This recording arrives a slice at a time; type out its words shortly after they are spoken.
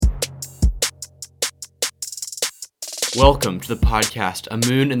Welcome to the podcast A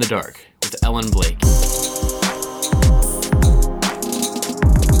Moon in the Dark with Ellen Blake.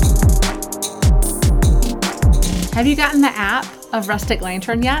 Have you gotten the app of Rustic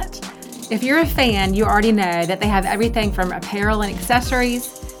Lantern yet? If you're a fan, you already know that they have everything from apparel and accessories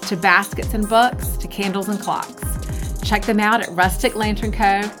to baskets and books to candles and clocks. Check them out at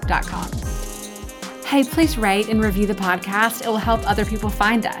rusticlanternco.com. Hey, please rate and review the podcast. It will help other people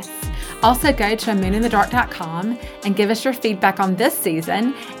find us. Also go to amooninthedark.com and give us your feedback on this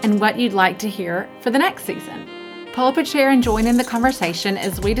season and what you'd like to hear for the next season. Pull up a chair and join in the conversation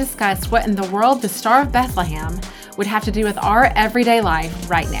as we discuss what in the world the Star of Bethlehem would have to do with our everyday life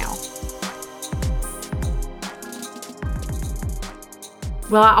right now.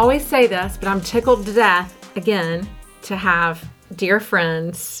 Well, I always say this, but I'm tickled to death again to have dear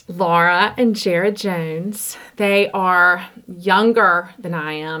friends, Laura and Jared Jones. They are younger than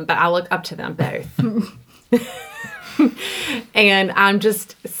I am, but I look up to them both. And I'm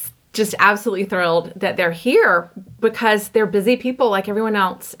just absolutely thrilled that they're here because they're busy people like everyone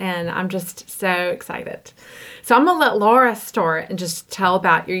else. And I'm just so excited. So I'm going to let Laura start and just tell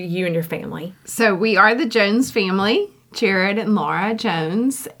about you and your family. So we are the Jones family. Jared and Laura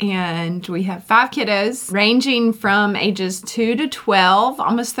Jones, and we have 5 kiddos ranging from ages 2 to 12,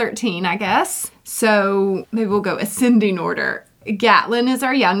 almost 13, I guess. So maybe we'll go ascending order. Gatlin is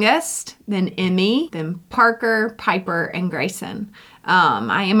our youngest, then Emmy, then Parker, Piper, and Grayson.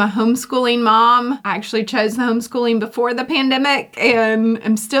 I am a homeschooling mom. I actually chose the homeschooling before the pandemic, and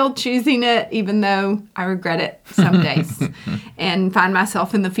I'm still choosing it, even though I regret it some days and find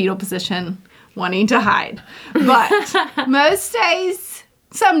myself in the fetal position wanting to hide. But most days,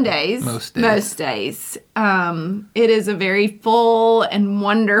 it is a very full and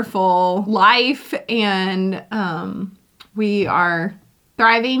wonderful life, and we are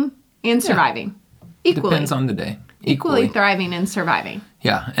thriving and surviving equally. Depends on the day. Equally thriving and surviving.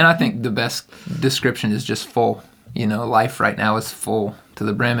 Yeah, and I think the best description is just full. You know, life right now is full to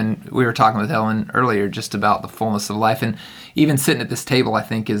the brim, and we were talking with Ellen earlier just about the fullness of life, and even sitting at this table, I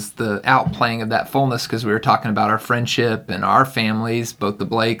think, is the outplaying of that fullness, because we were talking about our friendship and our families, both the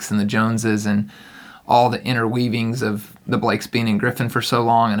Blakes and the Joneses, and all the interweavings of the Blakes being in Griffin for so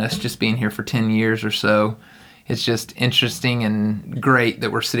long and us just being here for 10 years or so. It's just interesting and great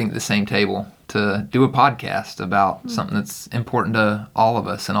that we're sitting at the same table to do a podcast about something that's important to all of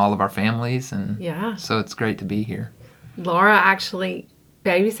us and all of our families. And so it's great to be here. Laura actually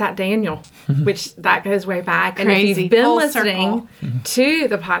babysat Daniel, which that goes way back. Crazy. And if you've been Full listening circle. to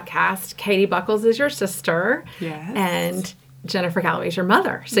the podcast, Katie Buckles is your sister. Yes. And Jennifer Galloway is your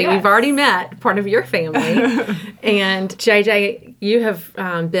mother. So Yes. you've already met part of your family. And JJ, you have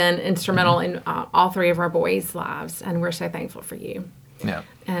been instrumental in all 3 of our boys' lives, and we're so thankful for you. Yeah.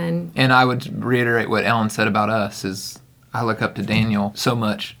 And I would reiterate what Ellen said about us is I look up to Daniel so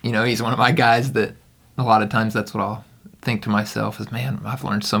much. You know, he's one of my guys that a lot of times that's what I'll think to myself is, man, I've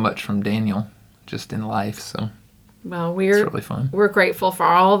learned so much from Daniel just in life. So well, it's really fun. We're grateful for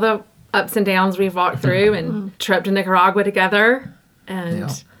all the ups and downs we've walked through and trip to Nicaragua together.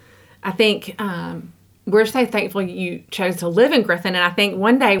 And I think we're so thankful you chose to live in Griffin. And I think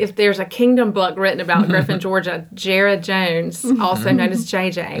one day, if there's a kingdom book written about Griffin, Georgia, Jared Jones, also known as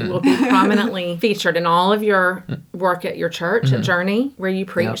JJ, will be prominently featured in all of your work at your church, at Journey, where you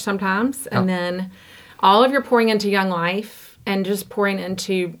preach sometimes. And then all of your pouring into young life and just pouring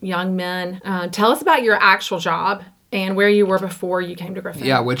into young men. Tell us about your actual job and where you were before you came to Griffin.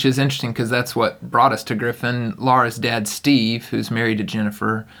 Yeah, which is interesting because that's what brought us to Griffin. Laura's dad, Steve, who's married to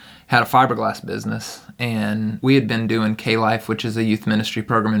Jennifer, had a fiberglass business, and we had been doing K-Life, which is a youth ministry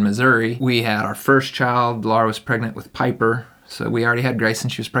program in Missouri. We had our first child. Laura was pregnant with Piper, so we already had Grayson.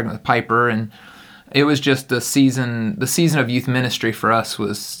 She was pregnant with Piper, and it was just the season of youth ministry for us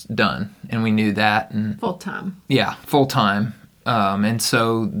was done, and we knew that. And Full-time. Yeah, full-time. And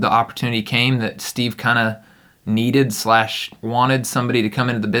so the opportunity came that Steve kind of needed/wanted somebody to come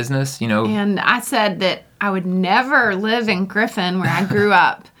into the business, you know. And I said that I would never live in Griffin where I grew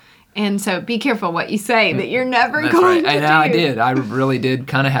up. And so be careful what you say, that you're never That's going right. to do. I did. I really did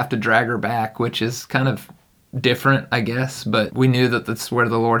kind of have to drag her back, which is kind of different, I guess. But we knew that that's where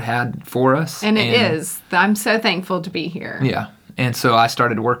the Lord had for us. And it is. I'm so thankful to be here. Yeah. And so I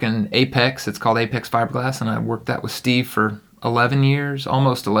started working Apex. It's called Apex Fiberglass. And I worked that with Steve for 11 years,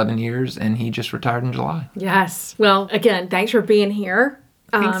 almost 11 years. And he just retired in July. Yes. Well, again, thanks for being here.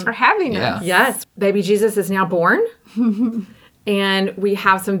 Thanks for having us. Yes. Baby Jesus is now born. And we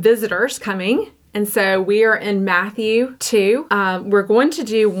have some visitors coming. And so we are in Matthew 2. We're going to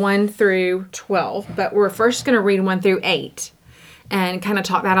do 1 through 12, but we're first going to read 1 through 8. and kind of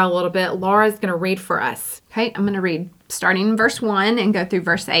talk that out a little bit. Laura's going to read for us. Okay, I'm going to read starting in verse 1 and go through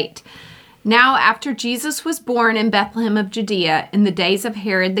verse 8. Now, after Jesus was born in Bethlehem of Judea in the days of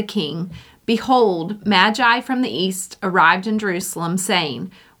Herod the king, behold, Magi from the east arrived in Jerusalem,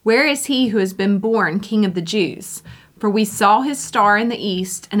 saying, Where is he who has been born King of the Jews? For we saw his star in the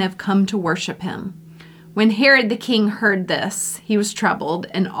east and have come to worship him. When Herod the king heard this, he was troubled,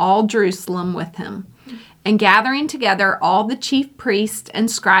 and all Jerusalem with him. And gathering together all the chief priests and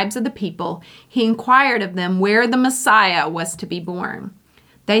scribes of the people, he inquired of them where the Messiah was to be born.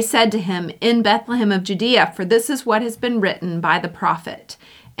 They said to him, In Bethlehem of Judea, for this is what has been written by the prophet.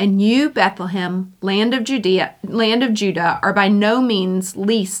 And you, Bethlehem, land of Judah, are by no means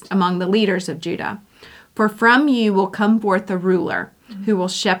least among the leaders of Judah. For from you will come forth a ruler who will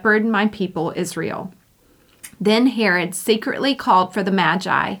shepherd my people Israel. Then Herod secretly called for the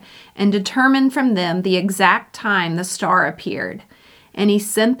Magi and determined from them the exact time the star appeared. And he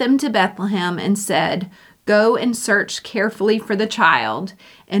sent them to Bethlehem and said, Go and search carefully for the child,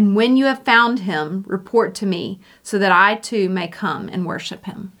 and when you have found him, report to me, so that I too may come and worship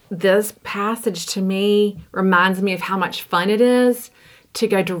him. This passage to me reminds me of how much fun it is to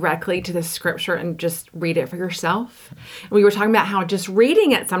go directly to the scripture and just read it for yourself. We were talking about how just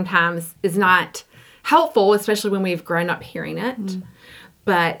reading it sometimes is not helpful, especially when we've grown up hearing it.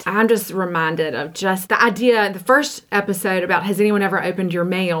 But I'm just reminded of just the idea, the first episode about has anyone ever opened your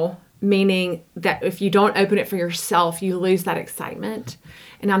mail, meaning that if you don't open it for yourself, you lose that excitement.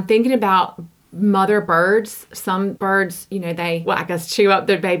 And I'm thinking about mother birds. Some birds, I guess chew up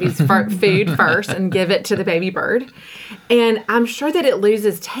their baby's food first and give it to the baby bird. And I'm sure that it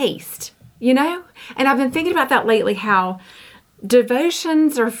loses taste, And I've been thinking about that lately, how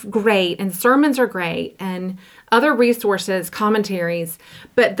devotions are great and sermons are great and other resources, commentaries,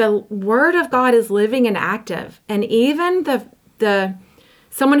 but the Word of God is living and active. And even the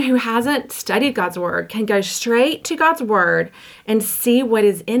someone who hasn't studied God's Word can go straight to God's Word and see what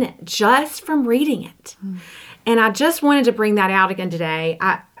is in it just from reading it. And I just wanted to bring that out again today.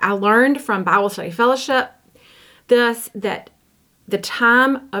 I learned from Bible Study Fellowship that the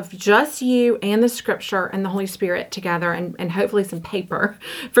time of just you and the scripture and the Holy Spirit together and hopefully some paper.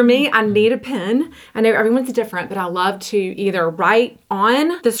 For me, I need a pen. I know everyone's different, but I love to either write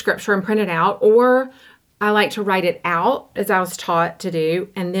on the scripture and print it out, or I like to write it out as I was taught to do,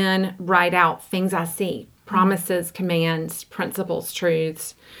 and then write out things I see, promises, commands, principles,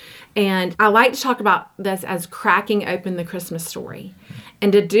 truths. And I like to talk about this as cracking open the Christmas story.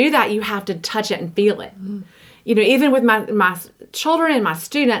 And to do that, you have to touch it and feel it. Even with my children and my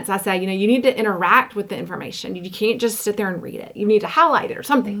students, I say, you need to interact with the information. You can't just sit there and read it. You need to highlight it or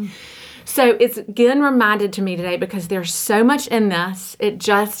something. So it's again reminded to me today, because there's so much in this. It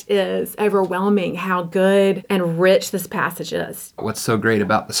just is overwhelming how good and rich this passage is. What's so great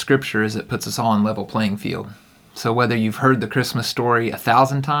about the scripture is it puts us all on level playing field. So whether you've heard the Christmas story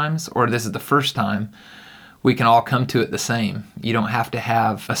 1,000 times or this is the first time, we can all come to it the same. You don't have to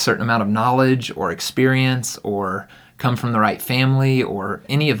have a certain amount of knowledge or experience or come from the right family or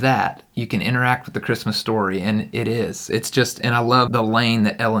any of that. You can interact with the Christmas story, and it's just, and I love the lane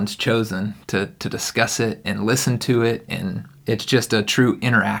that Ellen's chosen to discuss it and listen to it, and it's just a true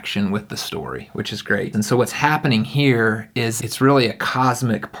interaction with the story, which is great. And so what's happening here is it's really a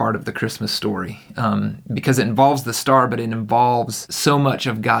cosmic part of the Christmas story, because it involves the star, but it involves so much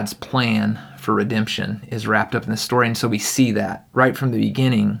of God's plan for redemption is wrapped up in the story. And so we see that right from the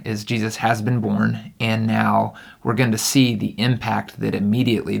beginning is Jesus has been born, and now we're going to see the impact that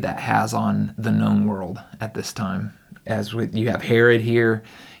immediately that has on the known world at this time. You have Herod here,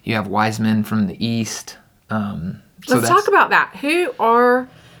 you have wise men from the east. Let's talk about that. Who are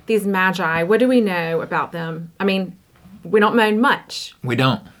these Magi? What do we know about them? I mean, we don't know much. We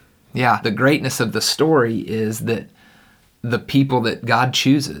don't. Yeah, the greatness of the story is that the people that God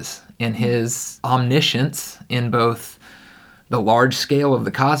chooses in his omniscience in both the large scale of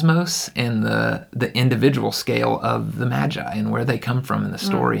the cosmos and the individual scale of the Magi and where they come from in the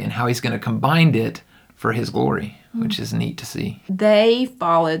story and how he's going to combine it for his glory, which is neat to see. They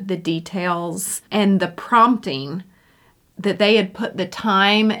followed the details and the prompting that they had put the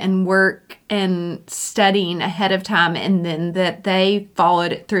time and work and studying ahead of time, and then that they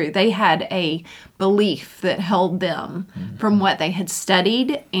followed it through. They had a belief that held them from what they had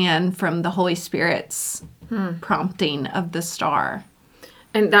studied and from the Holy Spirit's prompting of the star.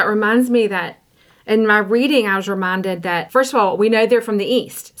 And that reminds me that in my reading, I was reminded that, first of all, we know they're from the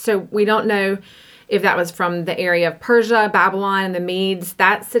east. So we don't know if that was from the area of Persia, Babylon, and the Medes.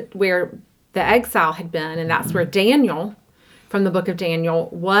 That's where the exile had been, and that's where Daniel, from the book of Daniel,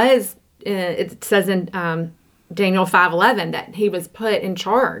 was. It says in Daniel 5:11 that he was put in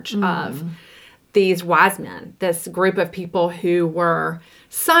charge of these wise men, this group of people who were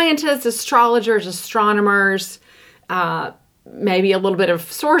scientists, astrologers, astronomers, maybe a little bit of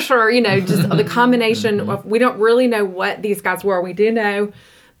sorcerer, just the combination of, we don't really know what these guys were. We do know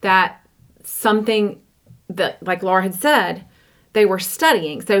that something that, like Laura had said, they were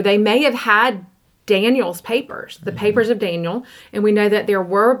studying. So they may have had Daniel's papers, the papers of Daniel, and we know that there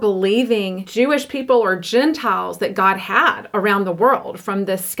were believing Jewish people or Gentiles that God had around the world from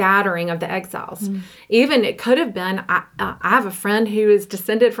the scattering of the exiles. Even it could have been, I have a friend who is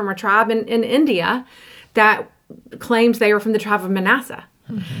descended from a tribe in India that claims they were from the tribe of Manasseh.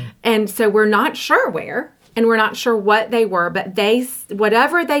 And so we're not sure where, and we're not sure what they were, but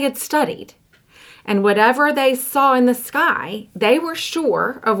whatever they had studied, and whatever they saw in the sky, they were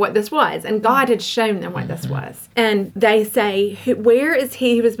sure of what this was. And God had shown them what this was. And they say, where is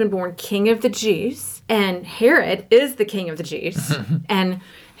he who has been born King of the Jews? And Herod is the King of the Jews. And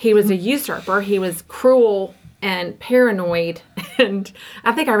he was a usurper. He was cruel and paranoid. And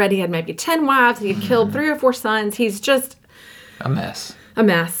I think I read he had maybe 10 wives. He had killed 3 or 4 sons. He's just A mess. A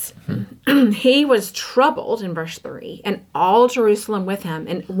mess. He was troubled in verse 3, and all Jerusalem with him.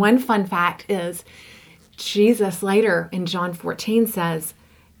 And one fun fact is Jesus later in John 14 says,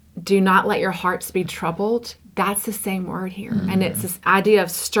 do not let your hearts be troubled. That's the same word here. And it's this idea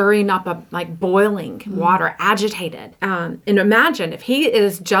of stirring up, like boiling water, agitated. And imagine if he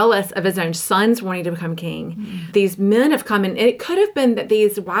is jealous of his own sons wanting to become king. These men have come in. It could have been that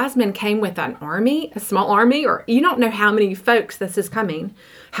these wise men came with an army, a small army, or you don't know how many folks this is coming,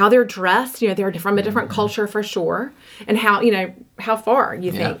 how they're dressed. They're from a different culture for sure. And how far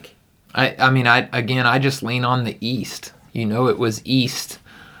you think. I just lean on the East. It was East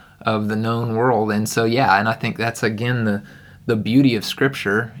of the known world. And so, and I think that's, again, the beauty of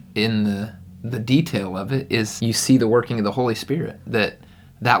Scripture in the detail of it is you see the working of the Holy Spirit,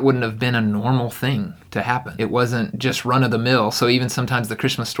 that wouldn't have been a normal thing to happen. It wasn't just run-of-the-mill. So even sometimes the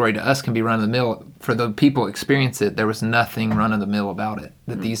Christmas story to us can be run-of-the-mill. For the people who experience it, there was nothing run-of-the-mill about it,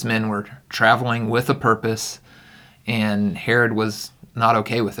 that these men were traveling with a purpose, and Herod was not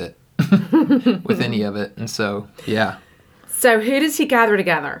okay with it, with any of it. And so, So who does he gather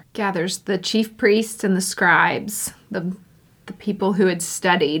together? Gathers the chief priests and the scribes, the people who had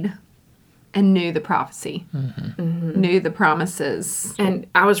studied and knew the prophecy, knew the promises. And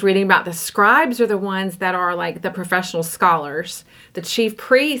I was reading about the scribes are the ones that are like the professional scholars. The chief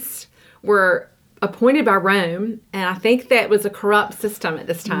priests were appointed by Rome, and I think that was a corrupt system at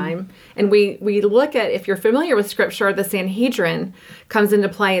this time. And we look at, if you're familiar with Scripture, the Sanhedrin comes into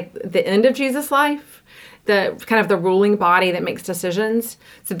play at the end of Jesus' life, the kind of the ruling body that makes decisions.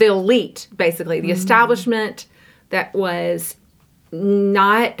 So the elite, basically, the establishment that was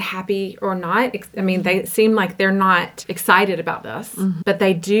not happy or not, they seem like they're not excited about this, but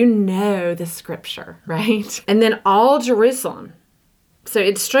they do know the Scripture, right? And then all Jerusalem. So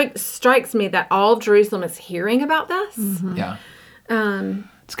it strikes me that all Jerusalem is hearing about this. Yeah.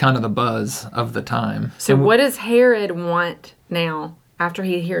 It's kind of the buzz of the time. So what does Herod want now after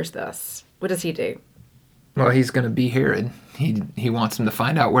he hears this? What does he do? Well, he's going to be Herod. He wants him to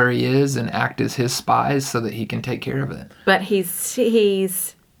find out where he is and act as his spies so that he can take care of it. But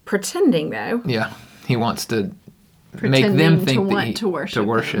he's pretending, though. Yeah. He wants to make them think to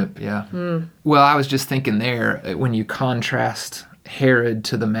worship. Yeah. Well, I was just thinking there, when you contrast Herod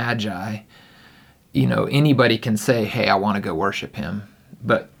to the Magi, anybody can say, hey, I want to go worship him.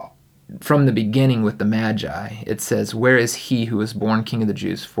 But from the beginning with the Magi, it says, where is he who was born King of the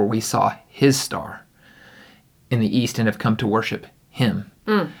Jews? For we saw his star in the east and have come to worship him.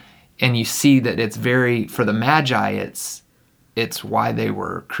 And you see that it's for the Magi, it's why they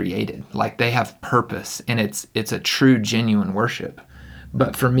were created. Like, they have purpose, and it's a true, genuine worship.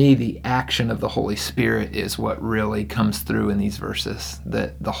 But for me, the action of the Holy Spirit is what really comes through in these verses,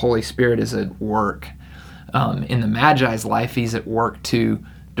 that the Holy Spirit is at work. In the Magi's life, he's at work to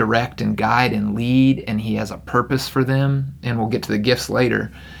direct and guide and lead, and he has a purpose for them, and we'll get to the gifts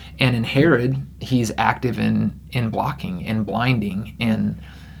later. And in Herod, he's active in blocking and blinding, and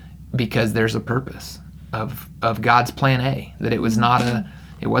because there's a purpose of God's plan A, that it wasn't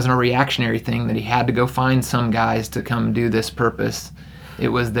a reactionary thing that he had to go find some guys to come do this purpose. It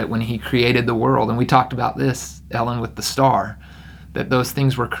was that when he created the world, and we talked about this, Ellen, with the star, that those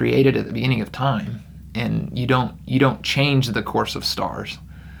things were created at the beginning of time, and you don't change the course of stars.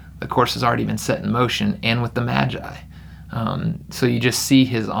 The course has already been set in motion. And with the Magi, So you just see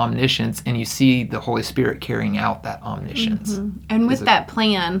his omniscience, and you see the Holy Spirit carrying out that omniscience. And with that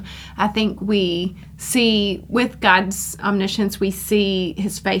plan, I think we see, with God's omniscience, we see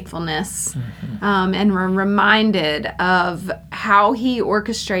his faithfulness. And we're reminded of how he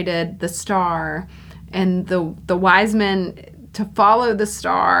orchestrated the star and the wise men to follow the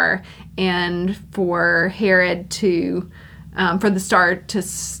star, and for Herod to, for the star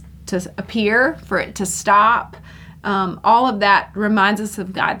to appear, for it to stop. All of that reminds us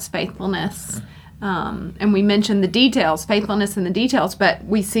of God's faithfulness. And we mentioned the details, faithfulness in the details, but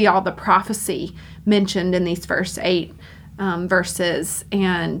we see all the prophecy mentioned in these first 8 verses,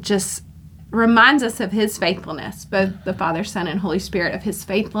 and just reminds us of his faithfulness, both the Father, Son, and Holy Spirit, of his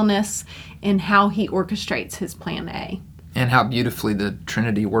faithfulness and how he orchestrates his plan A. And how beautifully the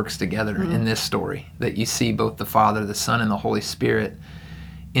Trinity works together in this story, that you see both the Father, the Son, and the Holy Spirit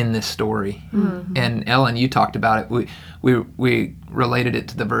in this story. And Ellen, you talked about it. We related it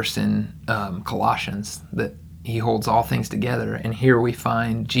to the verse in Colossians, that he holds all things together. And here we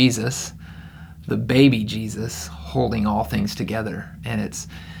find Jesus, the baby Jesus, holding all things together.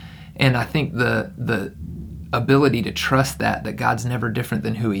 And I think the ability to trust that God's never different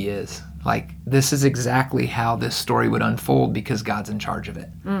than who he is. Like, this is exactly how this story would unfold, because God's in charge of it.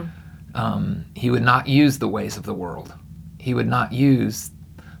 He would not use the ways of the world. He would not use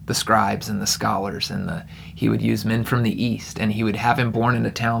the scribes and the scholars, and he would use men from the east, and he would have him born in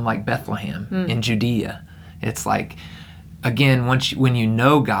a town like Bethlehem in Judea. It's like, again, when you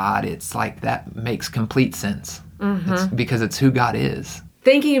know God, it's like that makes complete sense. It's because it's who God is.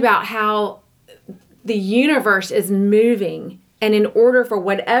 Thinking about how the universe is moving, and in order for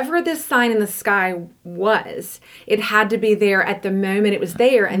whatever this sign in the sky was, it had to be there at the moment it was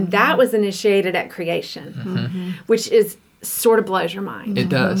there, and that was initiated at creation, which is sort of blows your mind. It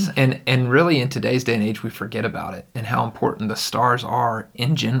does. And really, in today's day and age, we forget about it and how important the stars are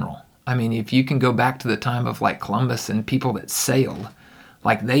in general. I mean, if you can go back to the time of like Columbus and people that sailed,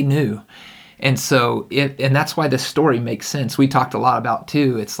 like they knew. And so and that's why this story makes sense. We talked a lot about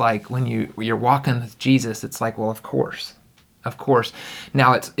too. It's like when you're walking with Jesus, it's like, well, of course.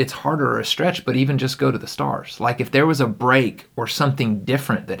 Now it's harder or a stretch, but even just go to the stars. Like if there was a break or something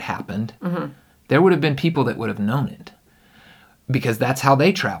different that happened, there would have been people that would have known it, because that's how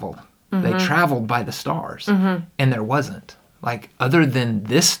they traveled. They traveled by the stars, and there wasn't, like, other than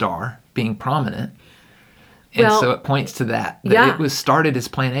this star being prominent. And so it points to that it was started as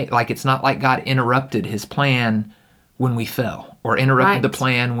plan A. Like, it's not like God interrupted his plan when we fell, or interrupted the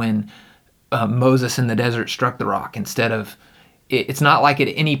plan when Moses in the desert struck the rock. Instead of, it's not like at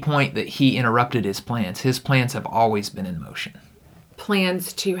any point that he interrupted his plans. His plans have always been in motion.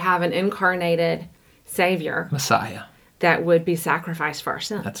 Plans to have an incarnated Savior, Messiah, that would be sacrificed for our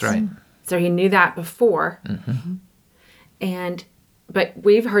sins. That's right. So he knew that before. But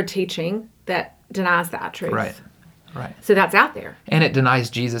we've heard teaching that denies that truth. Right. So that's out there. And it denies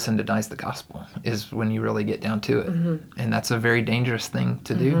Jesus and denies the gospel, is when you really get down to it. And that's a very dangerous thing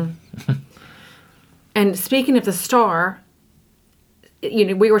to do. And speaking of the star,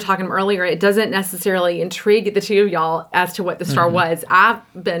 we were talking earlier, it doesn't necessarily intrigue the two of y'all as to what the star was. I've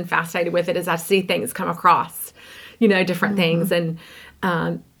been fascinated with it as I see things come across, different things. And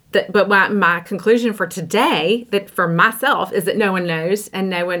but my conclusion for today, that for myself, is that no one knows, and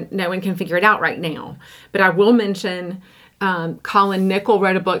no one can figure it out right now. But I will mention Colin Nichol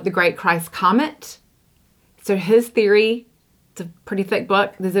wrote a book, The Great Christ Comet. So his theory, it's a pretty thick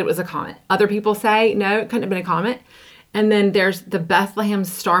book, is that it was a comet. Other people say, no, it couldn't have been a comet. And then there's the Bethlehem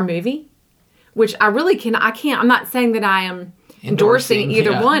Star movie, which I'm not saying that I am endorsing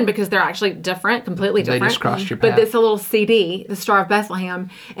either one, because they're actually different, completely different. They just crossed your path. But it's a little CD, The Star of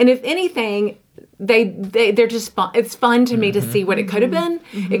Bethlehem. And if anything, they're just fun. It's fun to me to see what it could have been.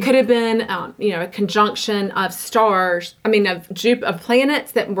 It could have been, a conjunction of stars. I mean, of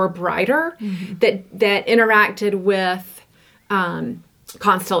planets that were brighter, that interacted with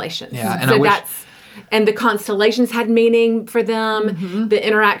constellations. Yeah, and and the constellations had meaning for them. The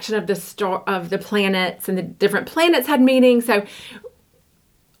interaction of the planets and the different planets had meaning. So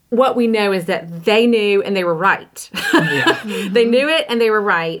what we know is that they knew and they were right. They knew it and they were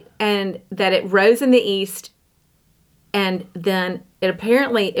right, and that it rose in the east, and then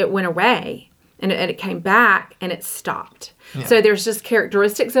it went away, and it came back and it stopped. So there's just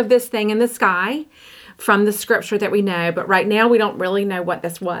characteristics of this thing in the sky from the scripture that we know, but right now we don't really know what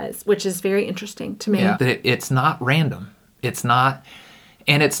this was, which is very interesting to me. Yeah, that it's not random. It's not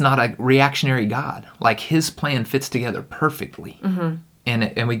a reactionary God. Like, his plan fits together perfectly.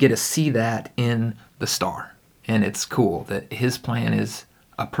 And we get to see that in the star. And it's cool that his plan is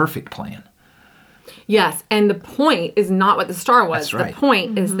a perfect plan. Yes, and the point is not what the star was. That's right. The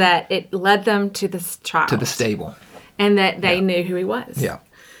point is that it led them to this child. To the stable. And that they knew who he was. Yeah.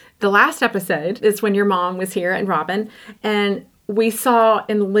 The last episode is when your mom was here and Robin, and we saw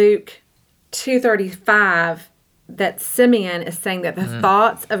in Luke 2:35 that Simeon is saying that the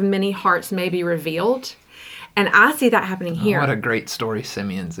thoughts of many hearts may be revealed. And I see that happening here. What a great story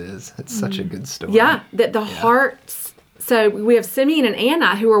Simeon's is. It's such a good story. Yeah, that the hearts. So we have Simeon and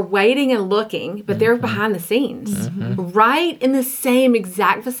Anna who are waiting and looking, but they're behind the scenes, right in the same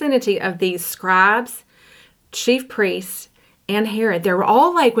exact vicinity of these scribes, chief priests, and Herod. They were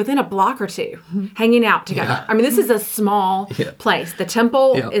all like within a block or two hanging out together. Yeah. I mean, this is a small place. The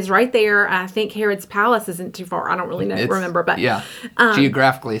temple Yeah. is right there. I think Herod's palace isn't too far. I don't really remember, but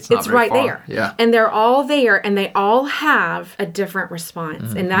geographically, it's not it's very right far. there. Yeah. And they're all there and they all have a different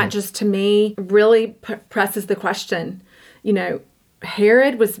response. And that just to me really presses the question, you know,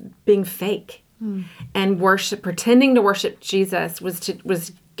 Herod was being fake and pretending to worship Jesus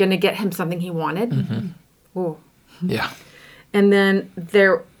was going to get him something he wanted. Ooh. Yeah. And then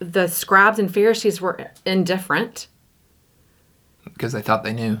the scribes and Pharisees were indifferent. Because they thought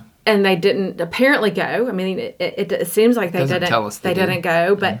they knew. And they didn't apparently go. I mean, it seems like they Doesn't didn't. tell us they didn't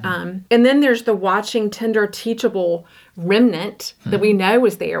go. But and then there's the watching, tender, teachable remnant that we know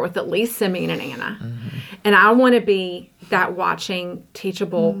was there with at least Simeon and Anna. And I want to be that watching,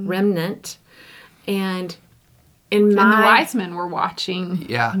 teachable remnant. And And the wise men were watching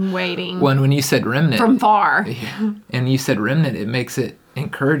Yeah. and waiting When you said remnant. from far. And you said remnant, it makes it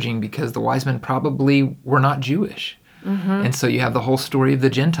encouraging because the wise men probably were not Jewish. And so you have the whole story of the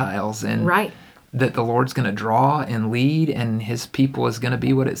Gentiles and Right. that the Lord's going to draw and lead and his people is going to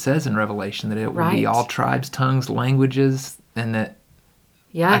be what it says in Revelation, that it will be Right. all tribes, tongues, languages, and that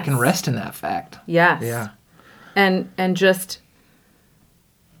Yes. I can rest in that fact. Yes. Yeah. And just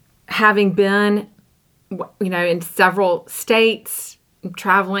having been, you know, in several states,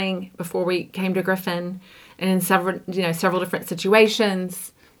 traveling before we came to Griffin, and in several different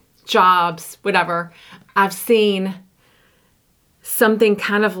situations, jobs, whatever, I've seen something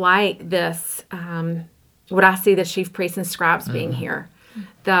kind of like this. What I see the chief priests and scribes being here,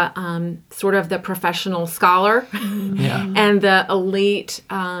 the sort of the professional scholar, Yeah. and the elite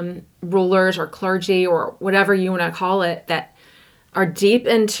rulers or clergy or whatever you want to call it that are deep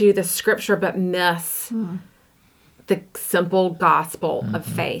into the scripture but miss the simple gospel of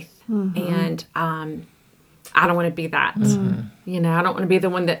faith. And I don't want to be that. You know, I don't want to be the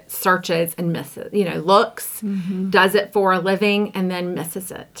one that searches and misses, you know, looks, does it for a living, and then misses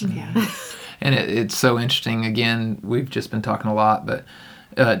it. Yeah. And it's so interesting. Again, we've just been talking a lot, but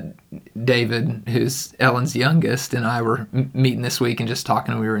David, who's Ellen's youngest, and I were meeting this week and just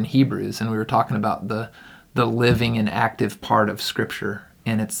talking. We were in Hebrews, and we were talking about the living and active part of Scripture.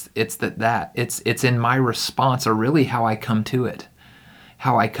 And it's in my response, or really how I come to it,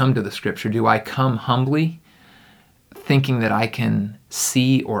 how I come to the Scripture. Do I come humbly, thinking that I can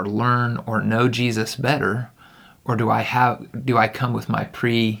see or learn or know Jesus better, or do I come with my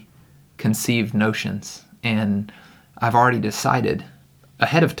preconceived notions? And I've already decided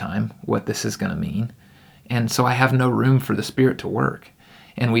ahead of time what this is going to mean, and so I have no room for the Spirit to work.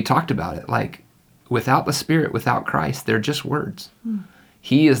 And we talked about it, like without the Spirit, without Christ, they're just words.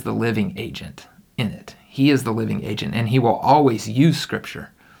 He is the living agent in it. He is the living agent, and he will always use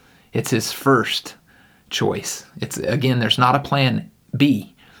Scripture. It's his first choice. It's, again, there's not a plan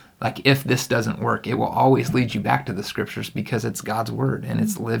B. Like, if this doesn't work, it will always lead you back to the Scriptures because it's God's Word, and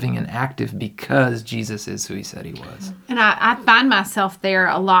it's living and active because Jesus is who he said he was. And I find myself there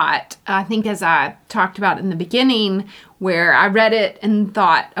a lot. I think as I talked about in the beginning, where I read it and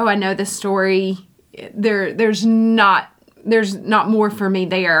thought, oh, I know this story. There's not more for me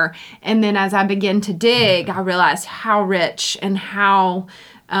there. And then as I begin to dig, I realized how rich and how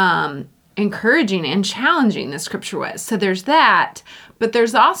encouraging and challenging the Scripture was. So there's that, but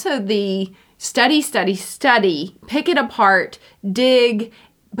there's also the study, pick it apart, dig,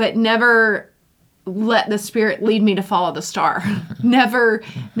 but never let the Spirit lead me to follow the star. never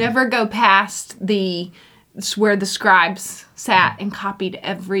go past where the scribes sat and copied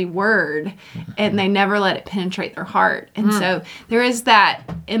every word, and they never let it penetrate their heart. And so there is that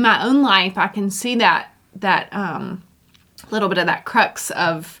in my own life. I can see that little bit of that crux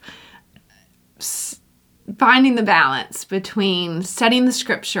of finding the balance between studying the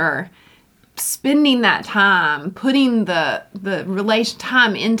Scripture, spending that time, putting the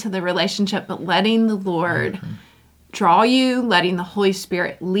time into the relationship, but letting the Lord draw you, letting the Holy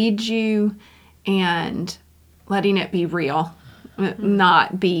Spirit lead you, and letting it be real,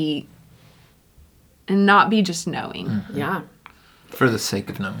 not be just knowing. Yeah. For the sake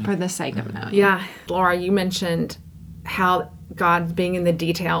of knowing. For the sake of knowing. Yeah. Laura, you mentioned how God's being in the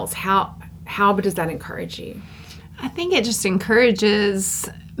details. How does that encourage you? I think it just encourages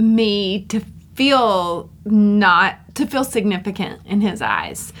me to feel significant in his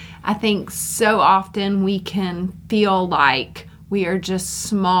eyes. I think so often we can feel like we are just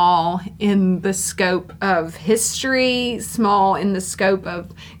small in the scope of history, small in the scope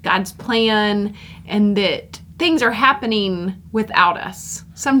of God's plan, and that things are happening without us.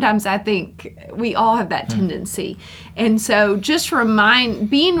 Sometimes I think we all have that tendency. And so just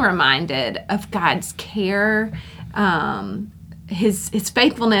being reminded of God's care, his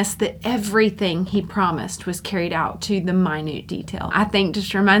faithfulness, that everything he promised was carried out to the minute detail, I think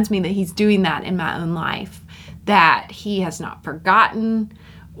just reminds me that he's doing that in my own life, that he has not forgotten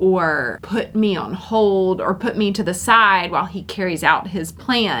or put me on hold or put me to the side while he carries out his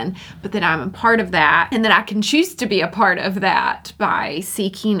plan, but that I'm a part of that, and that I can choose to be a part of that by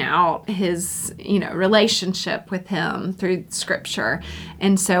seeking out his, relationship with him through Scripture.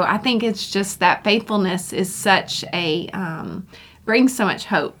 And so I think it's just that faithfulness is such a brings so much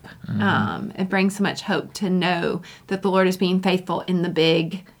hope. It brings so much hope to know that the Lord is being faithful in the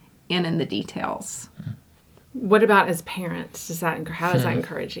big and in the details. What about as parents? How does that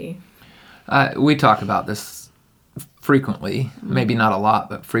encourage you? We talk about this frequently, maybe not a lot,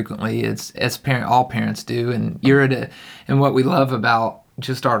 but frequently. It's all parents do, and and what we love about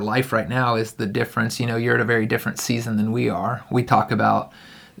just our life right now is the difference. You're at a very different season than we are. We talk about,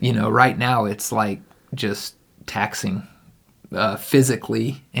 right now it's like just taxing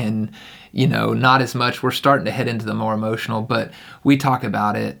physically, and not as much. We're starting to head into the more emotional, but we talk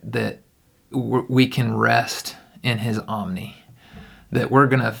about it that we can rest in his omni, that we're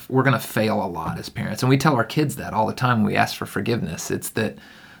gonna fail a lot as parents, and we tell our kids that all the time when we ask for forgiveness. It's that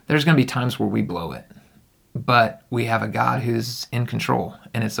there's gonna be times where we blow it, but we have a God who's in control,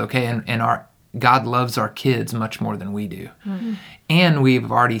 and it's okay. And our God loves our kids much more than we do, and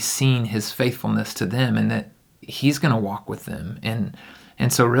we've already seen his faithfulness to them, and that he's gonna walk with them.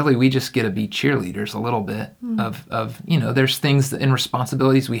 And so really we just get to be cheerleaders a little bit of there's things and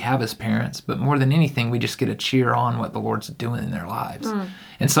responsibilities we have as parents, but more than anything, we just get to cheer on what the Lord's doing in their lives.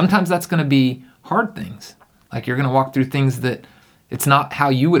 And sometimes that's going to be hard things. Like you're going to walk through things that it's not how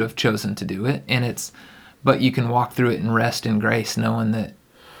you would have chosen to do it, but you can walk through it and rest in grace, knowing that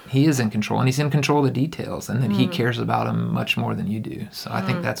he is in control, and he's in control of the details, and that he cares about them much more than you do. So I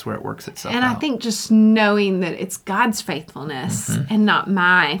think that's where it works itself out. And I think just knowing that it's God's faithfulness and not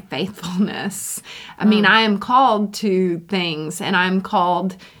my faithfulness. I mean, I am called to things, and I'm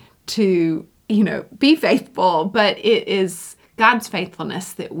called to, be faithful, but it is God's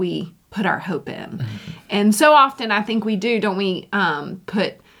faithfulness that we put our hope in. And so often I think we do, don't we,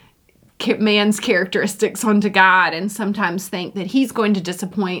 put man's characteristics onto God, and sometimes think that he's going to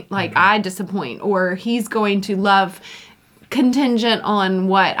disappoint like I disappoint, or he's going to love contingent on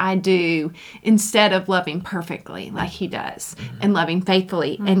what I do, instead of loving perfectly like he does, and loving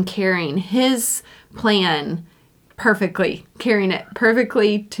faithfully and carrying his plan perfectly, carrying it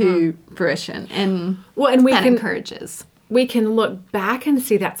perfectly to fruition. And that encourages. We can look back and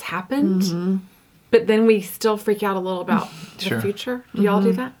see that's happened. But then we still freak out a little about the future. Do y'all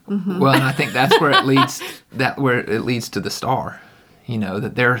do that? Well, and I think that's where it leads to the star.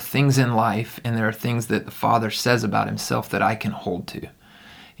 That there are things in life, and there are things that the Father says about himself that I can hold to.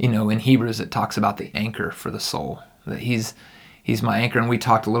 In Hebrews it talks about the anchor for the soul, that he's my anchor. And we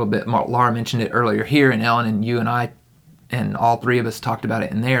talked a little bit, Laura mentioned it earlier here, and Ellen and you and I and all three of us talked about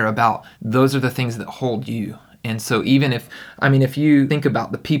it in there, about those are the things that hold you. And so even if you think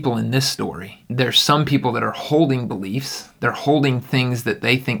about the people in this story, there's some people that are holding beliefs, they're holding things that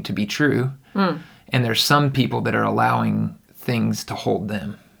they think to be true, and there's some people that are allowing things to hold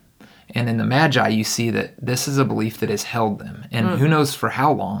them. And in the Magi, you see that this is a belief that has held them, and who knows for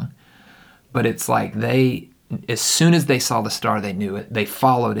how long, but it's like as soon as they saw the star, they knew it, they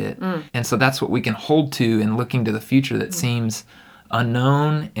followed it, and so that's what we can hold to in looking to the future that seems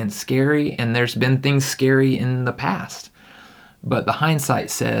unknown and scary, and there's been things scary in the past, but the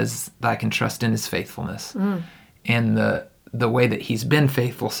hindsight says that I can trust in his faithfulness, and the way that he's been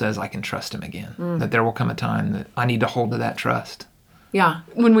faithful says I can trust him again, that there will come a time that I need to hold to that trust. Yeah.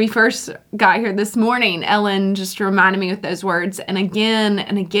 When we first got here this morning, Ellen just reminded me with those words, and again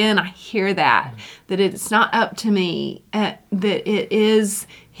I hear that it's not up to me, that it is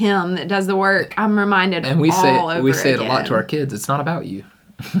him that does the work. I'm reminded, and we say it a lot to our kids. It's not about you.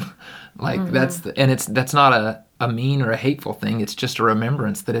 That's not a mean or a hateful thing. It's just a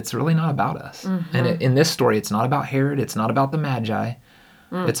remembrance that it's really not about us. And in this story, it's not about Herod. It's not about the Magi.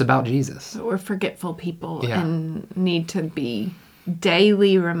 It's about Jesus. We're forgetful people and need to be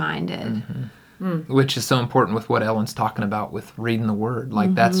daily reminded. Which is so important with what Ellen's talking about with reading the Word.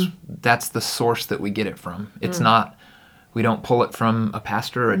 Like that's the source that we get it from. It's not, we don't pull it from a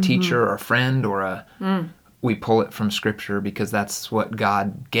pastor or a teacher or a friend or we pull it from Scripture because that's what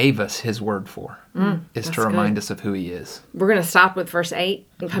God gave us His Word for, is to remind us of who He is. We're going to stop with verse 8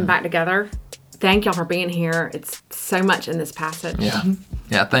 and come back together. Thank y'all for being here. It's so much in this passage. Yeah.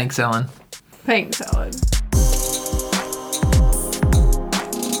 Yeah, thanks, Ellen. Thanks, Ellen.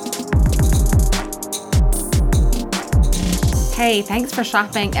 Hey, thanks for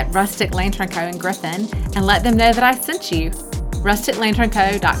shopping at Rustic Lantern Co. in Griffin, and let them know that I sent you.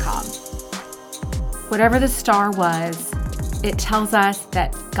 RusticLanternCo.com. Whatever the star was, it tells us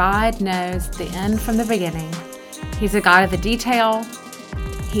that God knows the end from the beginning. He's a God of the detail.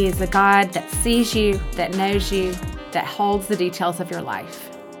 He is a God that sees you, that knows you, that holds the details of your life.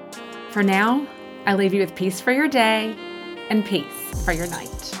 For now, I leave you with peace for your day and peace for your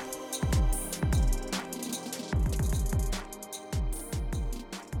night.